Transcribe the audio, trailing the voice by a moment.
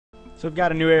So we've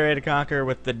got a new area to conquer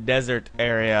with the desert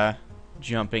area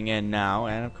jumping in now,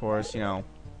 and of course, you know,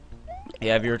 you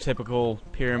have your typical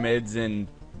pyramids and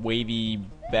wavy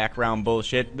background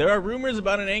bullshit. There are rumors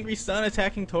about an angry sun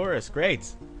attacking Taurus.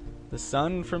 Great. The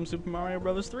sun from Super Mario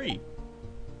Bros. 3,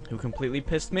 who completely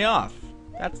pissed me off.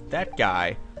 That's that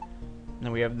guy. And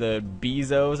then we have the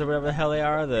Bezos or whatever the hell they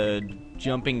are, the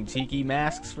jumping tiki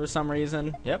masks for some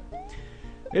reason. Yep.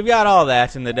 We've got all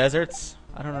that in the deserts.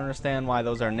 I don't understand why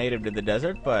those are native to the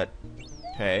desert, but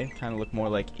okay, kind of look more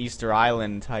like Easter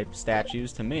Island type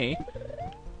statues to me.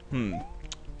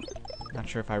 Not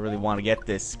sure if I really want to get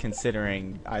this,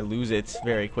 considering I lose it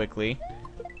very quickly.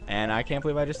 And I can't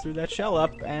believe I just threw that shell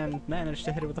up and managed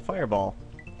to hit it with a fireball.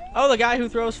 Oh, the guy who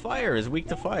throws fire is weak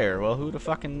to fire. Well, who would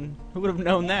have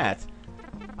known that?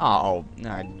 Oh,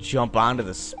 I jump onto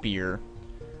the spear.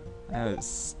 That was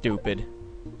stupid.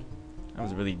 That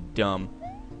was really dumb.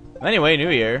 Anyway, new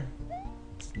year.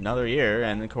 It's another year,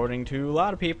 and according to a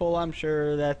lot of people, I'm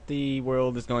sure that the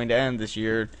world is going to end this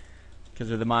year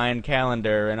because of the Mayan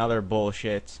calendar and other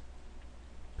bullshit.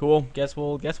 Cool. Guess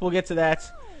we'll get to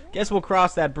that. Guess we'll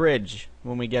cross that bridge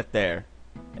when we get there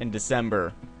in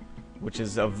December, which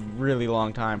is a really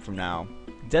long time from now.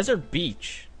 Desert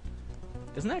beach.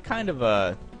 Isn't that kind of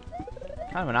an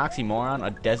oxymoron? A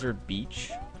desert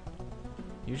beach.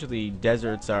 Usually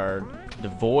deserts are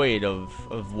devoid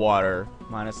of water,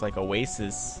 minus like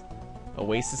oasis,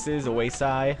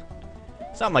 oasi,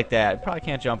 something like that. Probably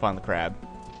can't jump on the crab.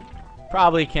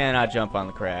 Probably cannot jump on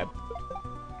the crab.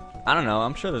 I don't know.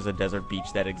 I'm sure there's a desert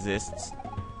beach that exists.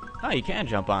 Oh, you can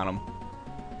jump on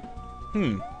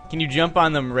them. Can you jump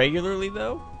on them regularly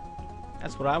though?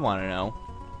 That's what I want to know.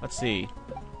 Let's see.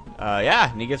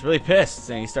 Yeah, and he gets really pissed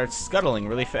and he starts scuttling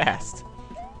really fast.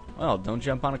 Well, don't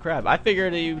jump on a crab. I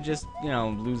figured you just, you know,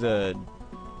 lose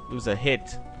a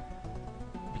hit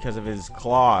because of his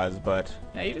claws, but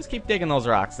yeah, you just keep digging those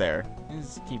rocks there. You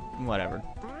just keep whatever.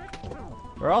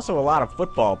 There are also a lot of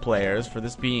football players for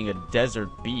this being a desert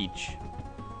beach.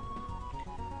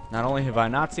 Not only have I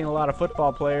not seen a lot of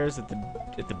football players at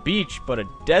the beach, but a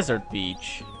desert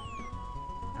beach.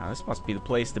 Now, this must be the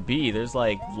place to be. There's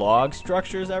like log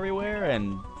structures everywhere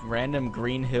and random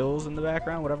green hills in the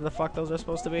background, whatever the fuck those are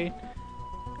supposed to be.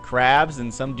 Crabs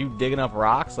and some dude digging up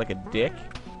rocks like a dick.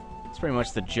 It's pretty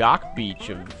much the jock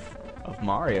beach of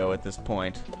Mario at this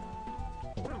point.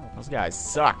 Those guys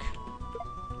suck.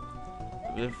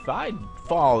 If I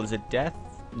fall, is it death?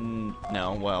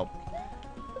 No, well,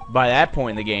 by that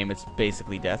point in the game, it's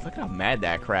basically death. Look how mad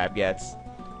that crab gets.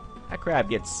 That crab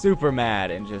gets super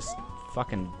mad and just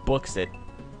fucking books it.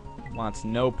 Wants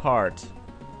no part.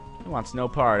 He wants no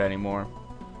part anymore.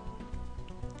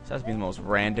 This has to be the most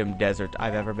random desert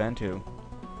I've ever been to.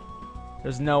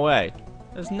 There's no way.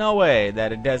 There's no way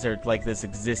that a desert like this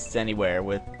exists anywhere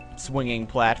with swinging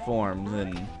platforms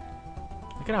and...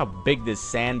 Look at how big this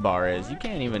sandbar is. You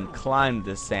can't even climb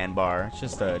this sandbar. It's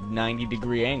just a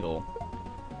 90-degree angle.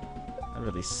 That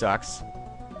really sucks.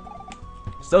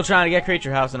 Still trying to get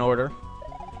Creature House in order.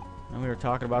 And we were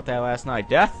talking about that last night.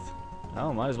 Death?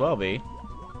 Oh, might as well be.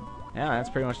 Yeah, that's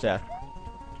pretty much death.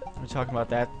 We were talking about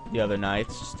that the other night.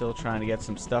 Still trying to get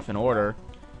some stuff in order.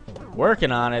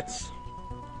 Working on it.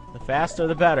 The faster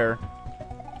the better.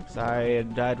 Because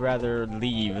I'd rather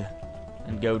leave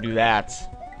and go do that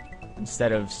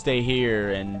instead of stay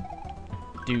here and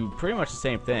do pretty much the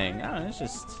same thing. I don't know, it's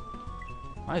just...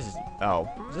 Why is this... Oh,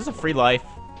 is this a free life?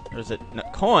 Or is it... No,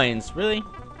 coins? Really?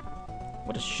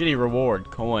 What a shitty reward.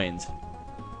 Coins.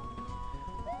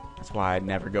 That's why I'd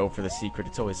never go for the secret.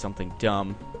 It's always something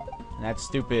dumb. And that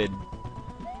stupid...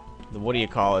 What do you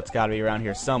call it? It's gotta be around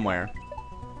here somewhere.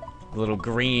 The little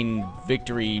green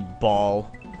victory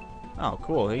ball. Oh,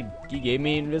 cool. He gave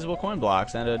me invisible coin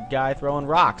blocks and a guy throwing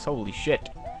rocks. Holy shit.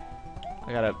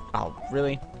 I gotta... Oh,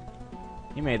 really?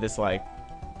 He made this, like,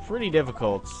 pretty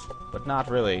difficult, but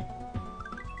not really.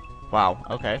 Wow,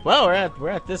 okay. Well, we're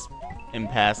at this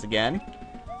impasse again.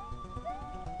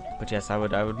 But yes, I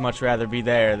would much rather be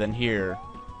there than here.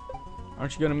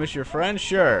 Aren't you gonna miss your friend?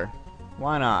 Sure.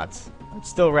 Why not? I'd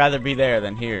still rather be there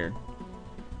than here.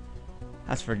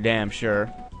 That's for damn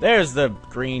sure. There's the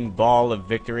green ball of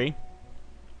victory.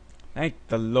 Thank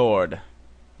the Lord.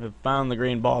 We've found the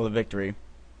green ball of victory.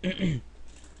 I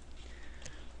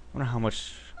wonder how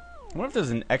much... I wonder if there's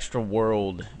an extra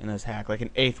world in this hack, like an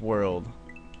 8th world.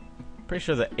 Pretty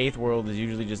sure the 8th world is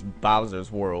usually just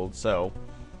Bowser's world, so...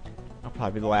 That'll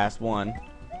probably be the last one.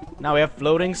 Now we have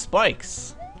floating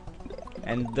spikes.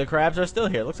 And the crabs are still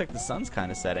here. Looks like the sun's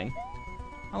kind of setting.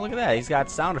 Oh, look at that. He's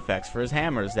got sound effects for his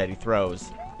hammers that he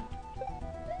throws.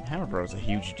 Hammer Bro's a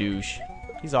huge douche.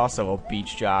 He's also a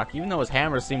beach jock, even though his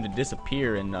hammers seem to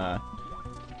disappear and,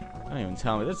 don't even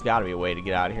tell me. There's gotta be a way to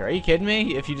get out of here. Are you kidding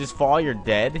me? If you just fall, you're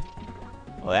dead?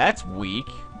 Well, that's weak.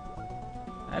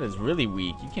 That is really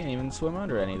weak. You can't even swim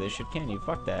under any of this shit, can you?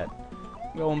 Fuck that.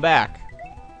 I'm going back.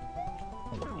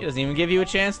 He doesn't even give you a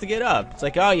chance to get up. It's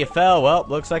like, oh, you fell. Well,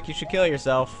 looks like you should kill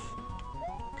yourself.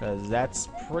 Because that's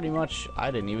pretty much...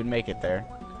 I didn't even make it there.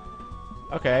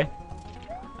 Okay.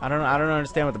 I don't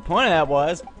understand what the point of that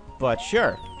was, but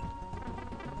sure.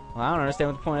 Well, I don't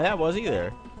understand what the point of that was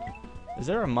either. Is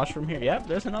there a mushroom here? Yep,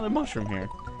 there's another mushroom here.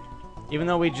 Even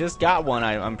though we just got one,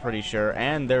 I'm pretty sure.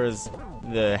 And there's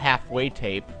the halfway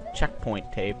tape,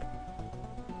 checkpoint tape.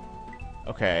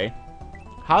 Okay.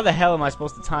 How the hell am I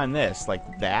supposed to time this?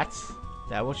 Like that? Is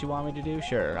that what you want me to do?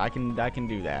 Sure, I can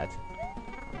do that.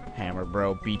 Hammer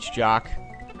bro, beach jock.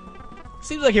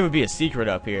 Seems like it would be a secret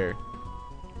up here.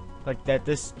 Like that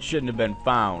this shouldn't have been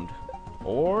found.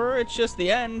 Or it's just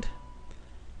the end.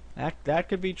 That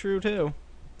could be true too.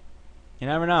 You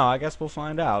never know. I guess we'll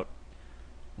find out.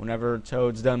 Whenever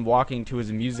Toad's done walking to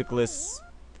his musicless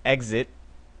exit.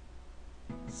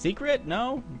 Secret?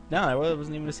 No? No, it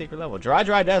wasn't even a secret level.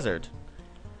 Dry desert.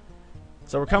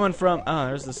 So we're coming from... Oh,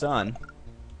 there's the sun.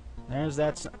 There's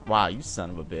that sun. Wow, you son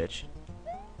of a bitch.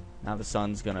 Now the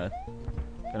sun's gonna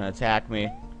attack me.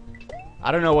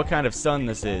 I don't know what kind of sun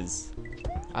this is.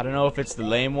 I don't know if it's the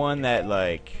lame one that,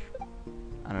 like...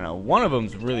 I don't know. One of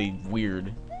them's really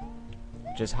weird.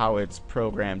 Just how it's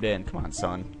programmed in. Come on,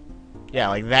 son. Yeah,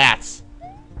 like that.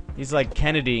 He's like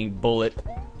Kennedying bullet.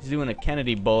 He's doing a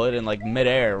Kennedy bullet in like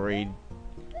midair where he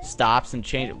stops and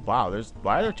changes. Wow,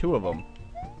 why are there two of them?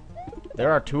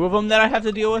 There are two of them that I have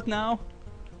to deal with now?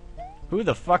 Who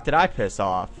the fuck did I piss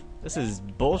off? This is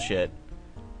bullshit.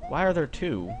 Why are there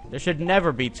two? There should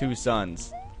never be two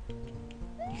suns.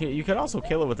 You could also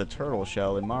kill it with a turtle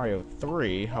shell in Mario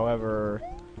 3. However,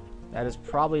 that is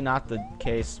probably not the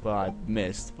case. Well, I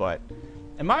missed, but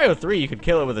in Mario 3 you could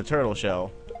kill it with a turtle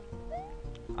shell.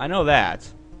 I know that.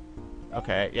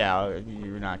 Okay, yeah,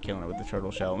 you're not killing it with the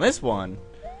turtle shell. In this one,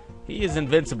 he is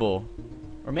invincible.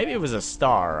 Or maybe it was a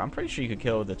star. I'm pretty sure you could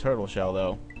kill it with the turtle shell,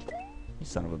 though. You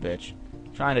son of a bitch.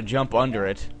 Trying to jump under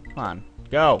it. Come on,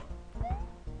 go.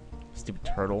 Stupid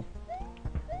turtle.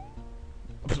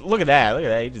 Look at that. Look at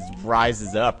that. He just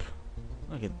rises up.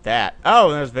 Look at that. Oh,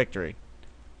 and there's victory.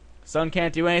 Sun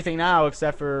can't do anything now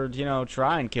except for, you know,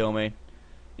 try and kill me.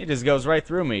 It just goes right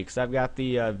through me because I've got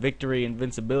the victory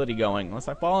invincibility going. Unless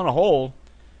I fall in a hole.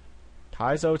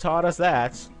 Kaizo taught us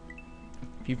that.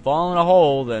 If you fall in a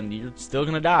hole, then you're still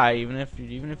gonna die, even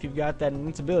if you've got that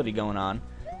invincibility going on.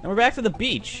 And we're back to the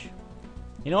beach.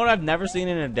 You know what I've never seen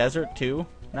in a desert too?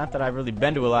 Not that I've really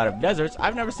been to a lot of deserts.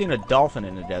 I've never seen a dolphin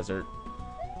in a desert.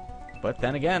 But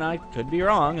then again, I could be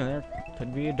wrong, and there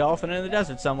could be a dolphin in the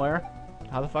desert somewhere.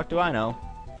 How the fuck do I know?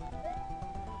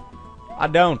 I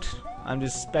don't. I'm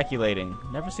just speculating.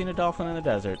 Never seen a dolphin in the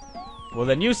desert. Well,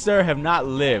 then you, sir, have not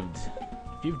lived.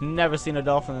 If you've never seen a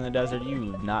dolphin in the desert,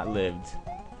 you've not lived.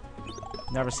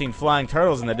 Never seen flying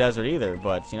turtles in the desert either,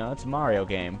 but, you know, it's a Mario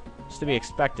game. It's to be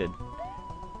expected.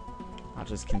 I'll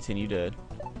just continue to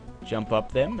jump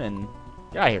up them and...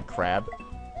 Get out of here, crab.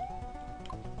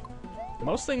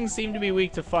 Most things seem to be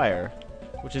weak to fire,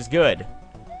 which is good.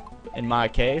 In my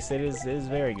case, it is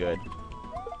very good.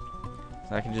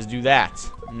 So I can just do that,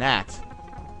 and that.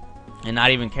 And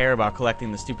not even care about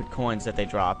collecting the stupid coins that they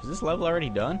drop. Is this level already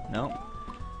done? No.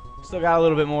 Still got a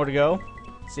little bit more to go,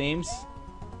 it seems.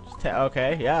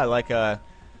 Okay, yeah, like an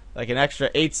extra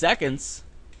 8 seconds.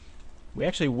 We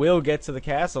actually will get to the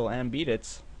castle and beat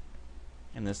it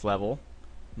in this level.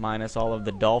 Minus all of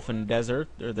the dolphin desert,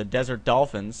 or the desert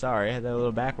dolphins. Sorry, I had that a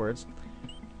little backwards.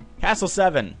 Castle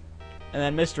 7, and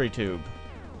then Mystery Tube.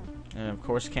 And of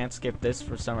course, can't skip this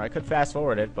for some. I could fast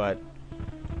forward it, but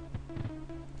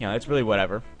you know, it's really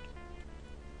whatever.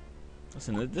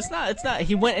 Listen, it's not.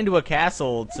 He went into a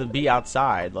castle to be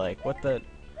outside. Like, what's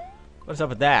up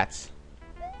with that?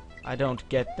 I don't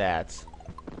get that.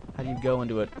 How do you go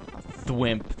into a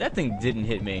thwimp? That thing didn't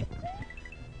hit me.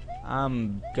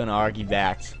 I'm gonna argue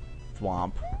that.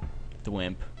 Thwomp.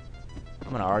 Thwimp.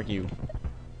 I'm gonna argue.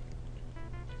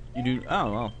 You do.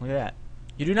 Oh, well, look at that.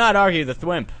 You do not argue the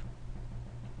thwimp.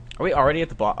 Are we already at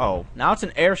the bottom? Oh, now it's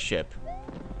an airship.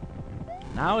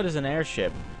 Now it is an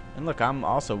airship. And look, I'm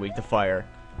also weak to fire.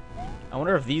 I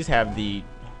wonder if these have the...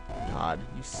 God,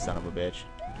 you son of a bitch.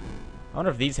 I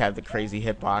wonder if these have the crazy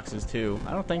hitboxes too.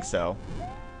 I don't think so.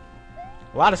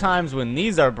 A lot of times when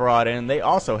these are brought in, they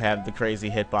also have the crazy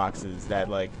hitboxes that,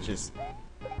 like, just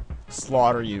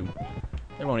slaughter you.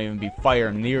 There won't even be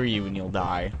fire near you and you'll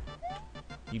die.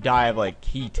 You die of, like,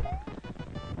 heat.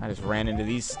 I just ran into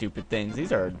these stupid things.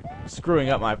 These are screwing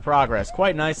up my progress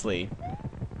quite nicely,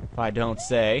 if I don't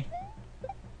say.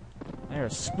 They're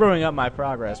screwing up my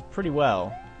progress pretty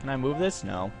well. Can I move this?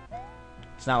 No.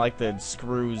 It's not like the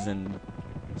screws in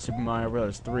Super Mario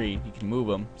Bros. 3. You can move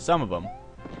them. Some of them.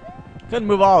 Couldn't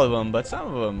move all of them, but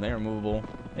some of them, they're movable.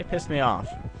 They pissed me off.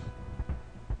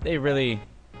 They really,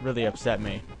 really upset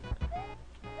me.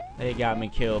 They got me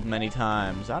killed many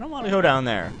times. I don't want to go down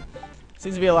there.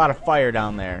 Seems to be a lot of fire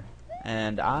down there.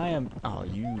 And I am... Oh,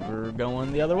 you were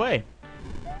going the other way.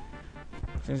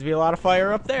 Seems to be a lot of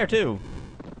fire up there, too.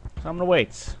 So I'm gonna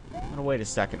wait. I'm gonna wait a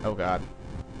second. Oh, God.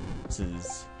 This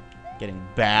is getting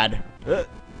bad. Ugh.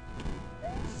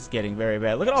 This is getting very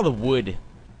bad. Look at all the wood.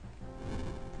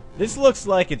 This looks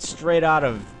like it's straight out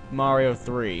of Mario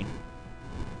 3.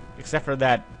 Except for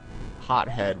that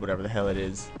hothead, whatever the hell it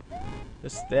is.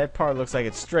 That part looks like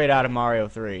it's straight out of Mario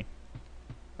 3.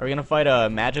 Are we gonna fight a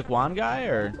magic wand guy,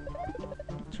 or...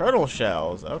 Turtle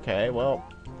shells? Okay, well...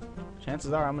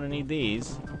 Chances are I'm gonna need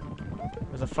these.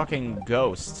 There's a fucking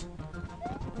ghost.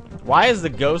 Why is the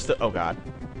ghost of... Oh, God.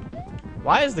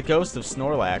 Why is the ghost of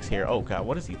Snorlax here? Oh, God,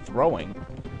 what is he throwing?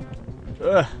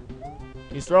 Ugh.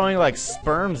 He's throwing, like,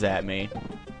 sperms at me.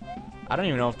 I don't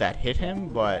even know if that hit him,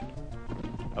 but...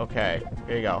 Okay,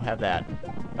 here you go, have that.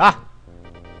 Ah!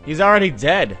 He's already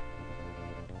dead.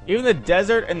 Even the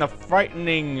desert and the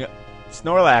frightening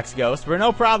Snorlax ghost were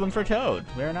no problem for Toad.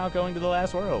 We are now going to the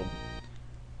last world.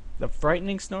 The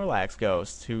frightening Snorlax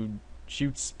ghost who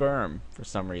shoots sperm for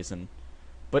some reason.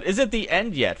 But is it the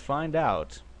end yet? Find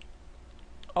out.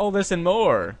 All this and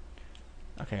more.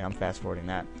 Okay, I'm fast forwarding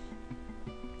that.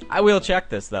 I will check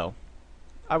this though.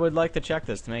 I would like to check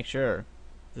this to make sure.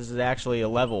 This is actually a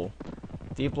level.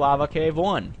 Deep Lava Cave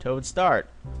 1. Toad start.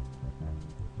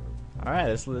 Alright,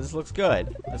 this looks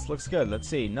good. This looks good. Let's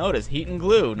see. Notice, heat and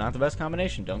glue. Not the best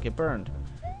combination. Don't get burned.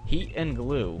 Heat and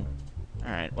glue.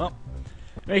 Alright, well.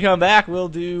 When we come back, we'll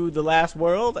do the last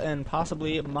world and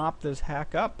possibly mop this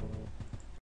hack up.